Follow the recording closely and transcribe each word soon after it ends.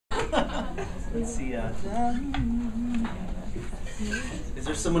Let's see. Is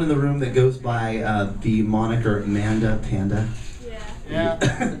there someone in the room that goes by the moniker Amanda Panda? Yeah.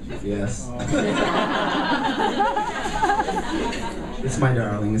 Yes. This, my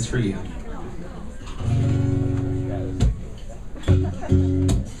darling, is for you. I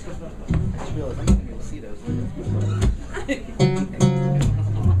just realized I'm not going to be able to see those.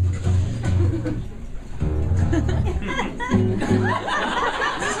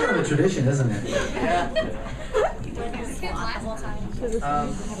 This is sort of a tradition, isn't it? Yeah. You can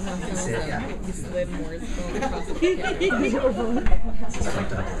sit, yeah. You slid more across the This is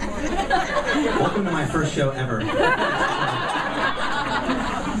fucked up. Welcome to my first show ever.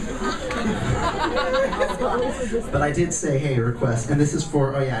 But I did say, hey, request, and this is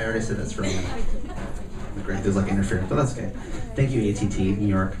for, oh yeah, I already said that's for me. Great, there's like interference, but that's okay. Thank you, ATT, New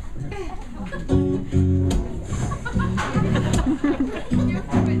York.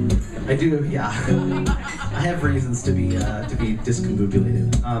 I do, yeah. I have reasons to be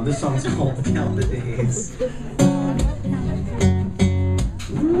discombobulated. This song's called Count the Days.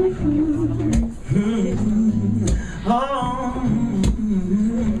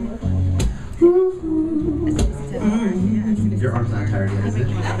 Your arm's not tired yet, is it?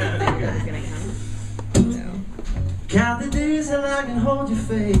 Okay. Count the days till I can hold your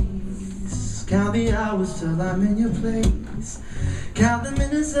face. Count the hours till I'm in your place. Count the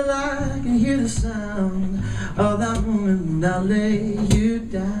minutes till I can hear the sound of that moment when I lay you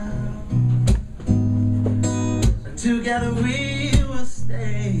down. Together we will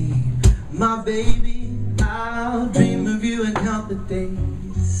stay, my baby. I'll dream of you and count the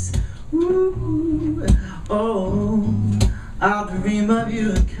days. Ooh, oh, I'll dream of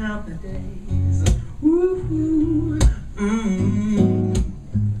you and count the days. Ooh,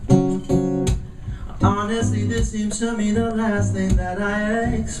 honestly, this seems to me the last thing that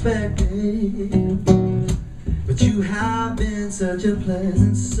I expected. But you have been such a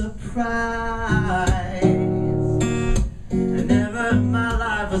pleasant surprise. And never in my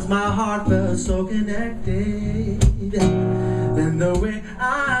life was my heart felt so connected than the way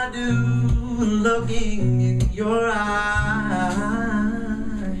I do looking in your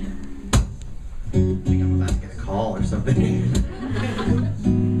eyes. I think I'm about to get a call or something.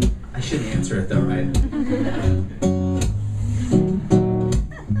 I shouldn't answer it though, right?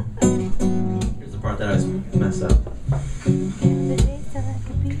 Here's the part that I was messed up.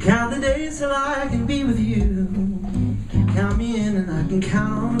 Count the days till I can be with you. Count me in and I can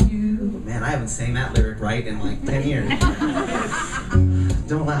count on you. Man, I haven't sang that lyric right in like 10 years.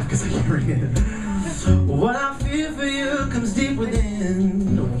 Don't laugh because I can't read it. What I feel for you comes deep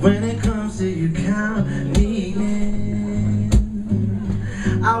within. When it comes to you, count me in.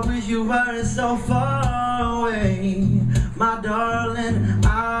 I wish you weren't so far away, my darling.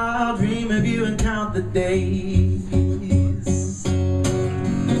 I'll dream of you and count the days.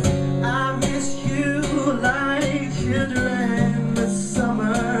 I miss you like children this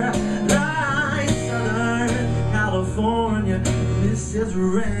summer, like Southern California misses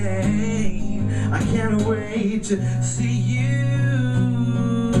rain. I can't wait to see you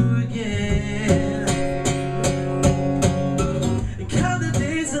again.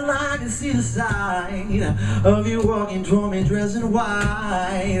 I can see the side of you walking toward me dressed in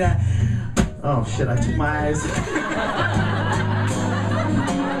white. Oh shit, I took my eyes.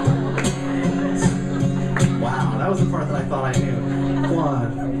 Wow, that was the part that I thought I knew.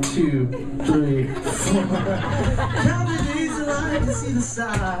 1, 2, 3, 4. Count the days till I can see the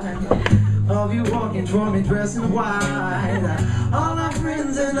side of you walking toward me dressed in white. All our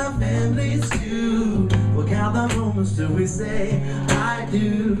friends and our families too. We'll count the moments till we say I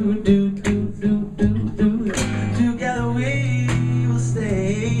do, do, do, do, do, do. Together we will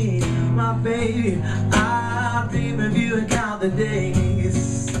stay, my baby. I'll dream of you and count the days.